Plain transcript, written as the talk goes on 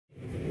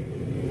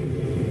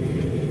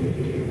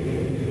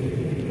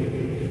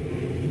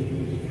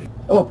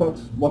Hello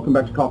folks, welcome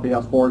back to Coffee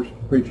House Forge.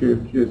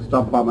 Appreciate you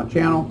stopping by my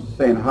channel,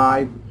 saying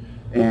hi,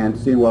 and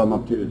seeing what I'm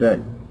up to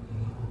today.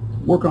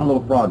 Working on a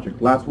little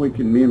project. Last week,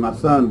 me and my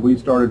son, we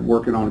started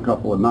working on a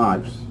couple of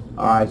knives.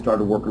 I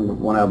started working with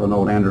one out of an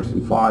old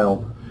Anderson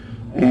file,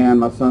 and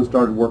my son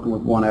started working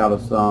with one out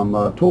of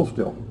some tool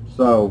steel.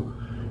 So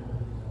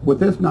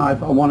with this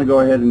knife, I want to go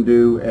ahead and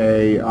do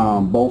a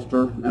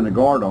bolster and a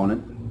guard on it,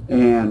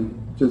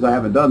 and since I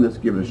haven't done this,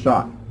 give it a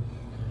shot.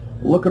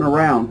 Looking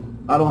around,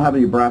 I don't have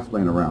any brass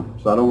laying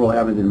around, so I don't really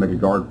have anything to make a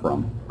guard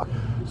from.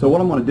 So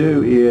what I'm going to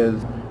do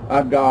is,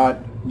 I've got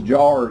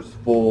jars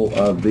full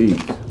of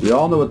these. We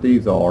all know what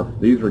these are.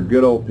 These are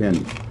good old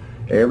pennies.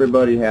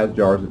 Everybody has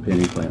jars of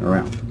pennies laying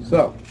around.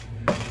 So,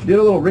 did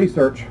a little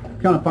research,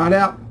 kind of find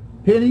out,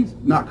 pennies,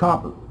 not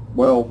copper.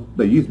 Well,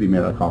 they used to be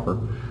made out of copper.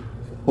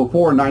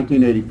 Before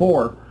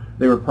 1984,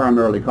 they were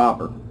primarily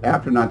copper.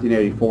 After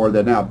 1984,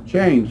 they now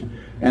changed,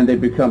 and they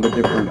become a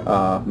different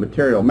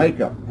material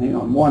makeup. Hang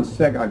on one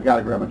second, I've got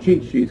to grab my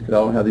cheat sheets because I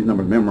don't have these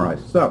numbers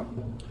memorized. So,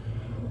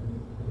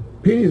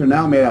 pennies are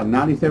now made out of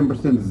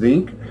 97%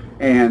 zinc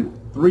and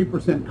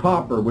 3%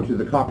 copper, which is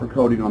the copper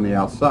coating on the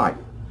outside.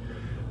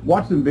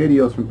 Watch some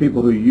videos from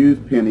people who use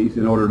pennies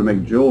in order to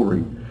make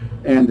jewelry,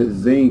 and the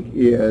zinc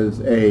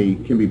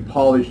can be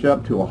polished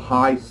up to a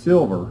high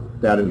silver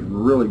that is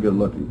really good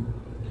looking.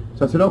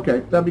 So I said, okay,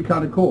 that'd be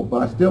kind of cool,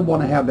 but I still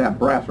want to have that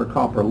brass or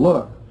copper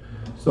look.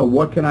 So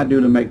what can I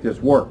do to make this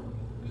work?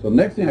 So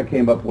next thing I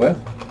came up with,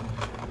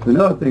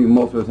 another thing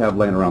most of us have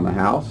laying around the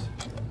house,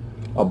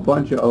 a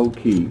bunch of old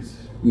keys.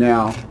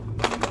 Now,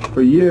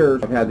 for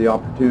years I've had the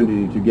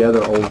opportunity to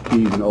gather old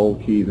keys and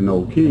old keys and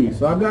old keys.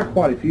 So I've got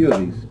quite a few of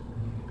these.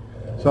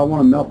 So I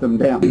want to melt them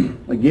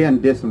down. Again,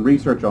 did some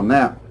research on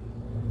that.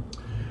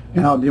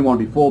 And I didn't want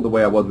to be fooled the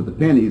way I was with the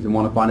pennies and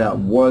want to find out,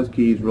 was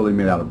keys really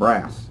made out of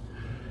brass?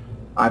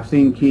 I've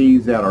seen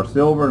keys that are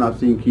silver, and I've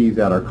seen keys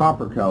that are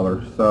copper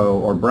color,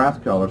 or brass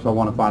color, so I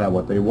want to find out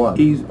what they was.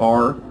 Keys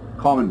are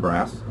common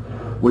brass,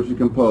 which is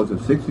composed of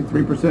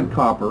 63%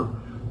 copper,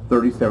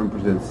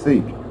 37%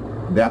 zinc.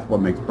 That's what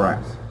makes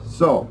brass.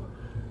 So,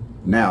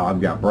 now I've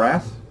got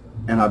brass,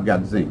 and I've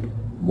got zinc.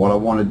 What I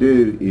want to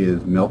do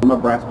is melt my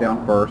brass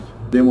down first,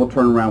 then we'll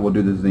turn around, we'll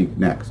do the zinc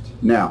next.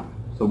 Now,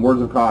 some words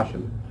of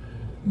caution.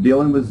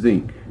 Dealing with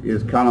zinc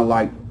is kind of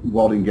like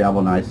welding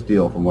galvanized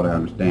steel, from what I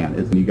understand.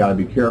 You got to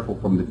be careful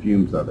from the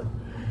fumes of it.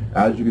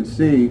 As you can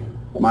see,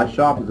 my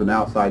shop is an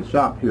outside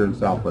shop here in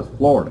Southwest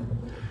Florida.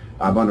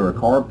 I'm under a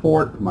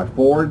carport. My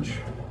forge,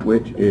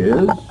 which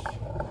is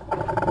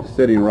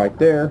sitting right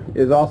there,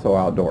 is also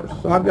outdoors.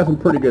 So I've got some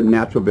pretty good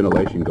natural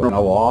ventilation going. I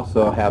will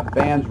also have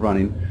fans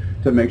running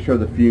to make sure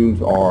the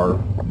fumes are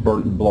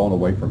burnt and blown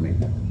away from me.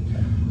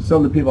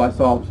 Some of the people I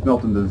saw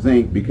smelting the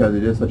zinc, because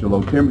it is such a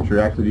low temperature,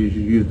 actually you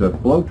use a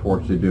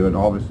blowtorch to do it, and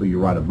obviously you're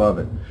right above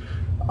it.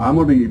 I'm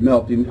going to be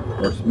melting,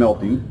 or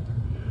smelting,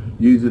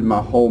 using my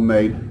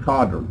homemade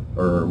cauldron,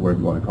 or whatever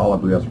you want to call it. I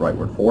believe that's the right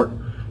word for it.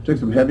 Took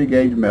some heavy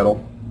gauge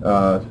metal,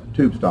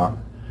 tube stock,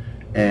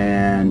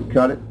 and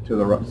cut it to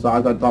the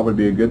size I thought would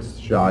be a good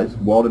size,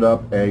 welded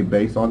up a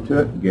base onto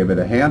it, give it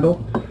a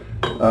handle,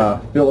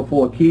 fill it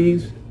full of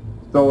keys,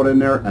 throw it in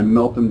there, and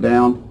melt them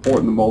down, pour it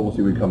in the mold, we'll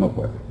see what we come up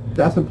with.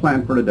 That's the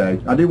plan for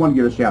today. I do want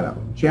to give a shout out.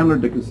 Chandler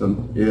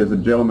Dickinson is a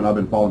gentleman I've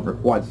been following for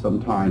quite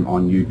some time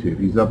on YouTube.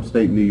 He's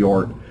upstate New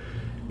York,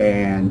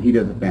 and he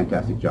does a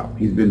fantastic job.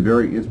 He's been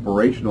very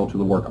inspirational to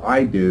the work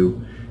I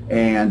do,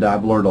 and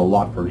I've learned a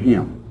lot from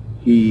him.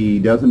 He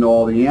doesn't know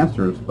all the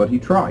answers, but he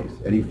tries,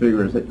 and he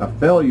figures that a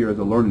failure is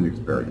a learning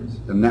experience,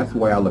 and that's the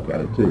way I look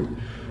at it too.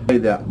 I say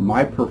that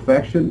my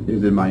perfection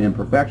is in my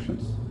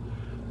imperfections.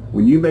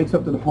 When you make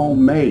something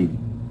homemade,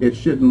 it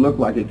shouldn't look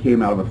like it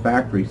came out of a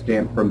factory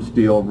stamped from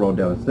steel, rolled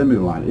down a assembly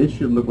line. It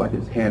should look like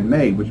it's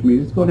handmade, which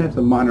means it's going to have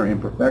some minor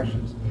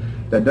imperfections.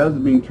 That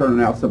doesn't mean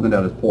turning out something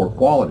that is poor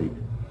quality.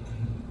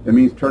 It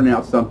means turning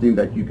out something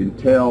that you can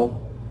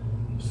tell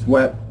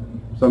sweat,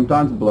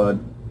 sometimes blood,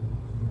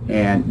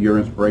 and your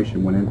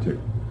inspiration went into.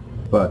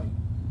 But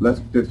let's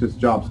get this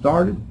job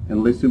started,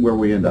 and let's see where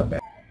we end up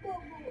at.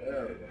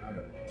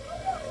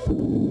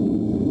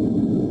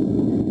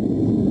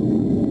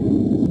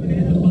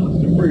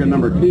 Bring a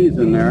number of keys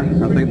in there.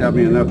 I think that'll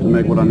be enough to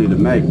make what I need to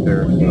make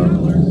there. So,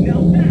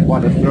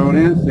 watch us throw it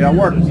in, see how it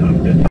works.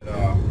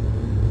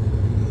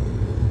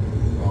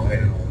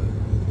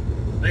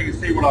 They can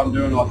see what I'm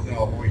doing. I'll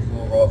voice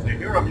over. I'll say,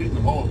 here I'm using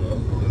the hose up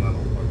so that I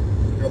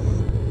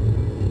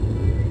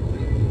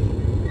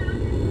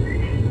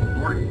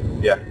don't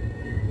working? Yeah.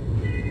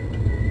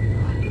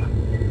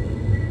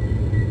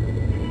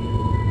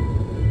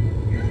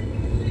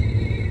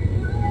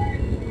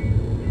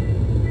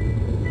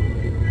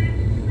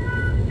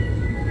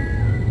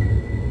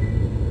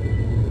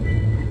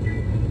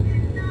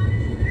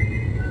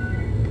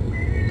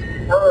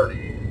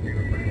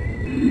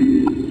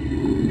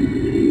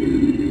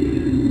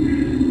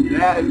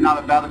 That is not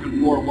a bad looking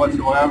pour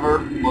whatsoever.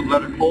 We'll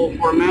let it cool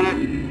for a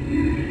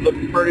minute.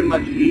 Looks pretty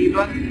much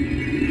even,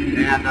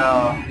 and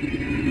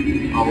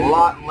a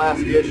lot less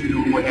issues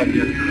than we had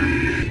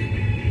yesterday.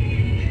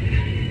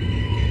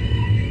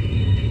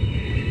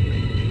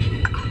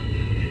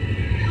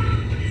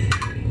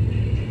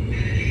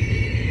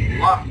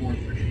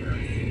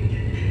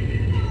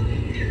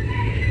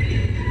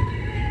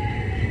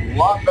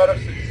 lot better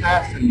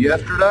success than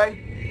yesterday.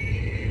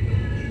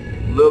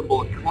 A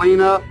little bit of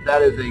cleanup,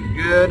 that is a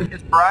good.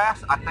 It's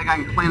brass, I think I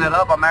can clean it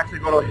up. I'm actually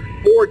going to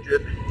forge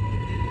it,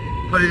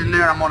 put it in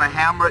there, I'm going to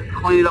hammer it,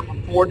 clean it up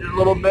and forge it a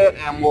little bit,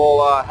 and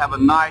we'll have a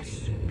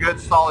nice, good,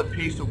 solid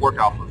piece to work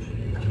off of.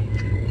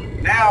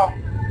 Now,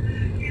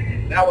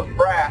 that was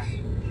brass.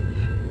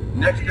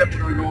 Next step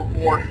we're going to go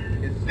for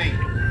is zinc.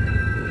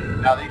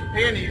 Now these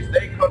pennies,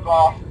 they cook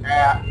off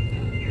at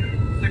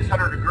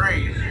 600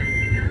 degrees,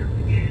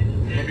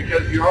 but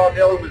because you're all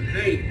dealing with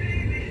zinc,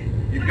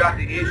 you've got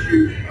the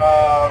issues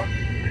of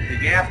the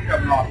gas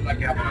coming off that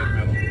galvanized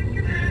metal.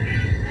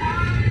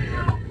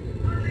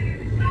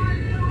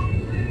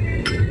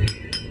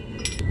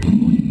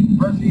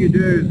 First thing you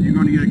do is you're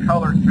going to get a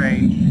color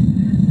change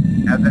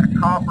as that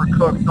copper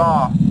cooks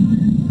off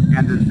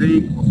and the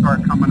zinc will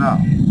start coming up.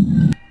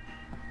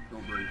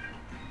 Don't breathe.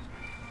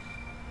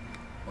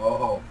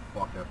 Oh,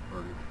 fuck, that's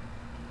pretty.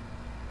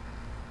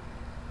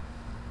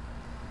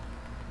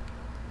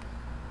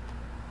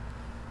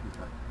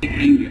 Okay.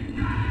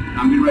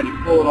 I'm getting ready to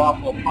pull it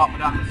off. We'll pop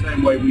it out the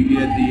same way we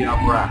did the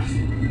brass.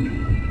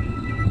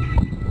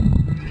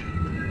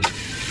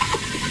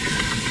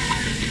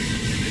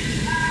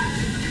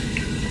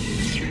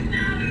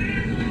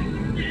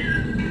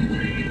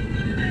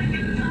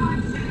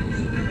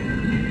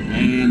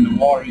 And the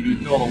water, you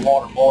can feel the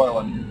water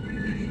boiling.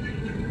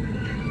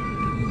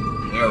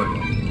 There we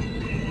go.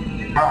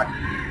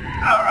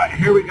 Alright,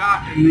 here we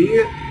got in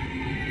the,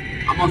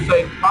 I'm going to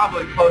say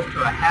probably close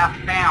to a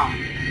 ½ pound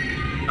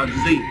of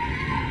zinc.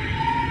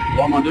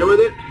 What I'm going to do with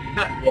it,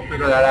 we'll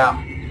figure that out.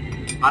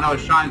 I know it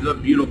shines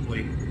up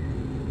beautifully.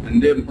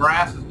 And then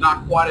brass is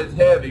not quite as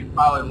heavy,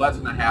 probably less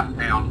than a ½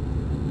 pound.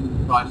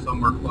 Probably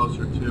somewhere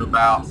closer to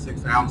about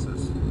 6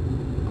 ounces.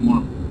 I'm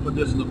going to put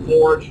this in the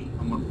forge.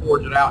 I'm going to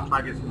forge it out,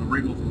 try to get some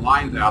wrinkles and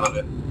lines out of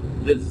it.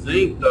 This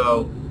zinc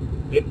though,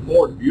 it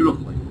poured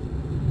beautifully.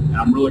 And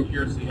I'm really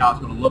curious to see how it's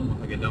going to look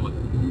once I get done with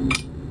it.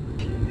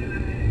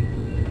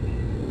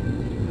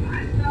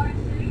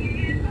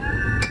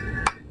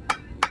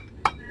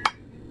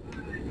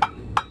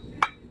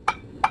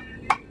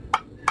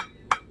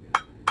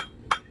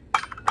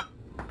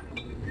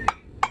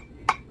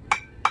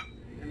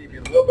 And if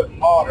you're a little bit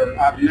hotter,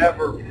 I've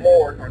never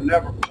forged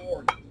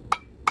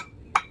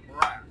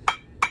brass.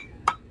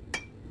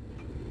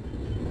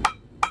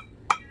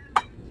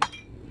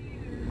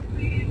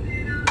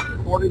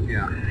 Recording,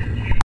 yeah.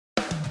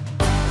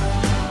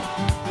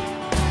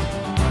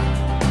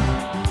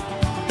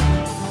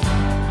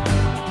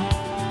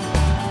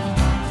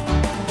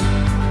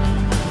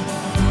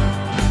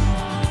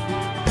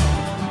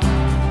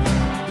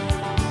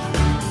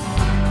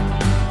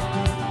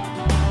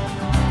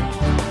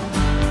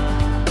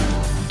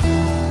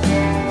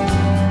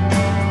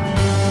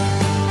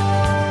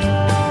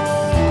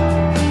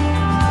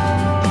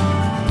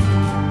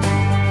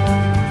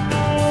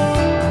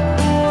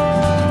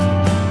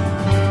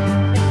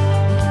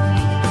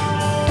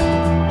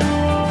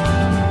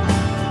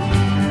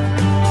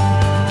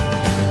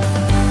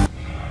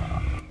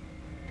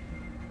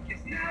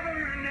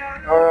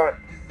 Alright,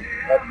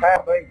 that's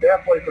half thing,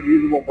 definitely some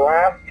usable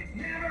brass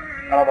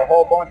out of a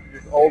whole bunch of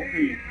just old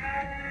teeth.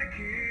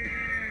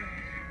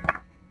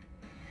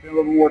 Spend a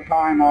little more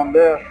time on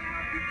this,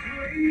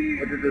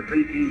 which is the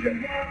zinc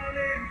engine.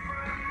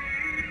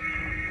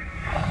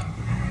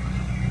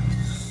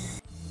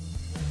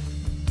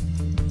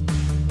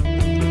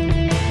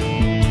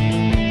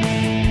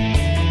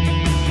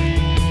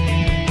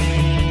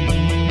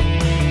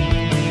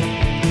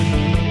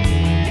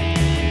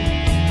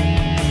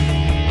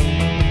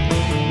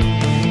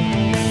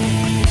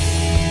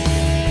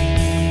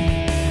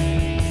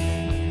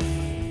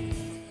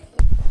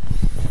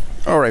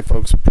 Alright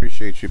folks,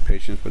 appreciate your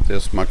patience with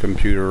this. My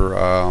computer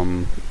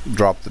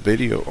dropped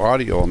the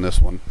audio on this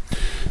one,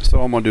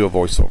 so I'm going to do a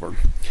voiceover.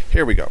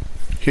 Here we go.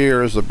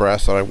 Here's the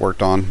brass that I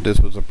worked on. This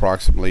was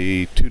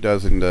approximately 2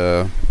 dozen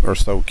or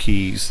so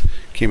keys.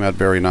 Came out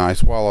very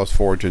nice. While I was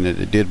forging it,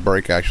 it did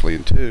break actually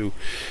in two,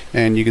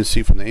 and you can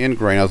see from the end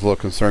grain I was a little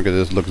concerned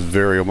because this looks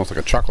very almost like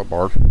a chocolate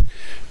bar,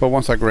 but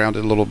once I ground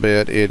it a little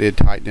bit, it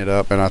tightened it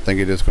up, and I think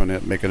it is going to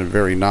make it a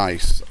very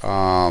nice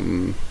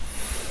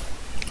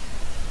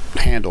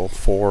handle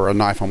for a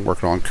knife I'm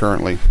working on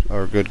currently,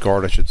 or a good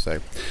guard I should say.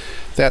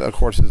 That of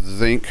course is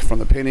zinc from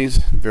the Pennies,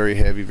 very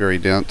heavy, very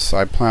dense.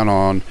 I plan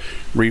on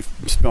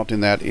smelting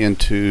that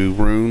into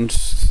runes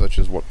such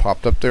as what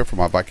popped up there for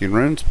my Viking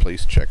runes.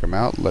 Please check them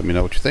out, let me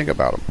know what you think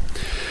about them.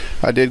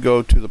 I did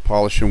go to the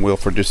polishing wheel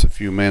for just a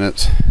few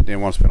minutes.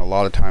 Didn't want to spend a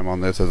lot of time on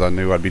this as I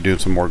knew I'd be doing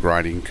some more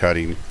grinding,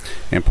 cutting,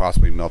 and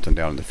possibly melting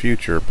down in the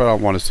future, but I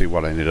want to see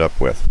what I ended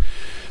up with.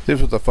 This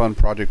was a fun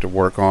project to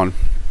work on.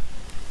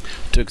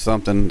 Took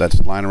something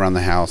that's lying around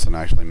the house and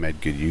actually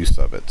made good use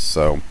of it.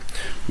 So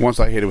once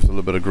I hit it with a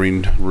little bit of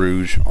green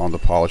rouge on the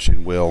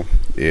polishing wheel,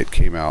 it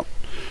came out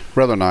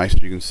rather nice.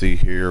 You can see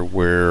here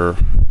where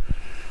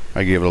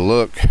I gave it a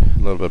look, a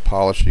little bit of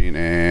polishing,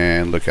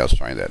 and look how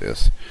shiny that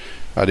is.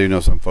 I do know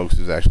some folks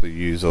who actually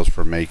use those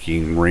for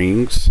making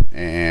rings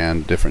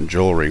and different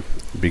jewelry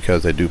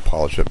because they do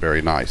polish it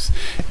very nice.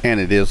 And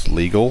it is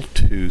legal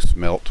to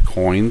smelt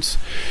coins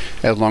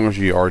as long as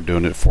you are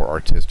doing it for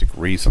artistic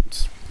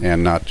reasons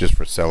and not just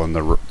for selling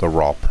the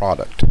raw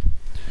product.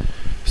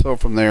 So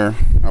from there,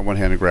 I went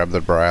ahead and grabbed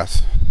the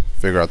brass.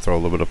 Figure I'd throw a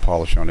little bit of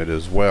polish on it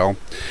as well,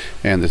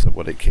 and this is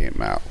what it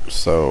came out.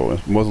 So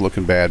it wasn't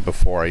looking bad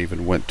before I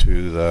even went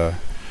to the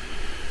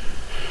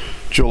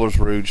Jeweler's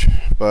Rouge,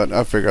 but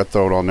I figured I'd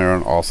throw it on there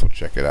and also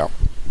check it out.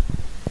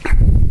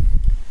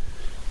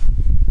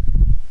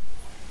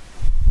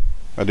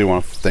 I do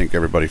want to thank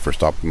everybody for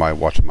stopping by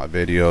watching my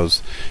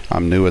videos.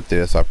 I'm new at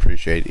this. I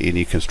appreciate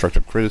any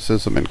constructive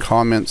criticism and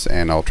comments,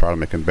 and I'll try to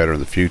make them better in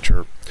the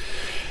future.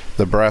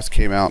 The brass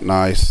came out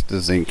nice,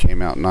 the zinc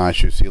came out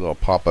nice. You see a little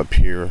pop up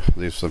here.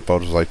 These are some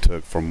photos I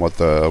took from what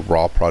the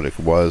raw product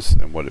was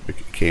and what it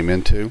came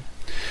into.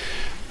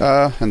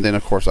 And then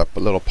of course I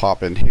put a little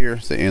pop in here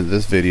at the end of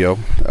this video.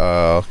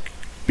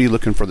 Be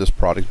looking for this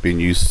product being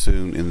used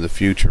soon in the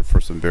future for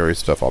some various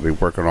stuff I'll be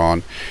working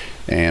on.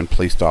 And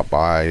please stop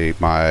by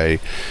my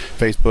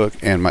Facebook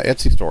and my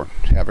Etsy store.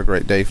 Have a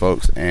great day,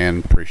 folks,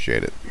 and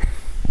appreciate it.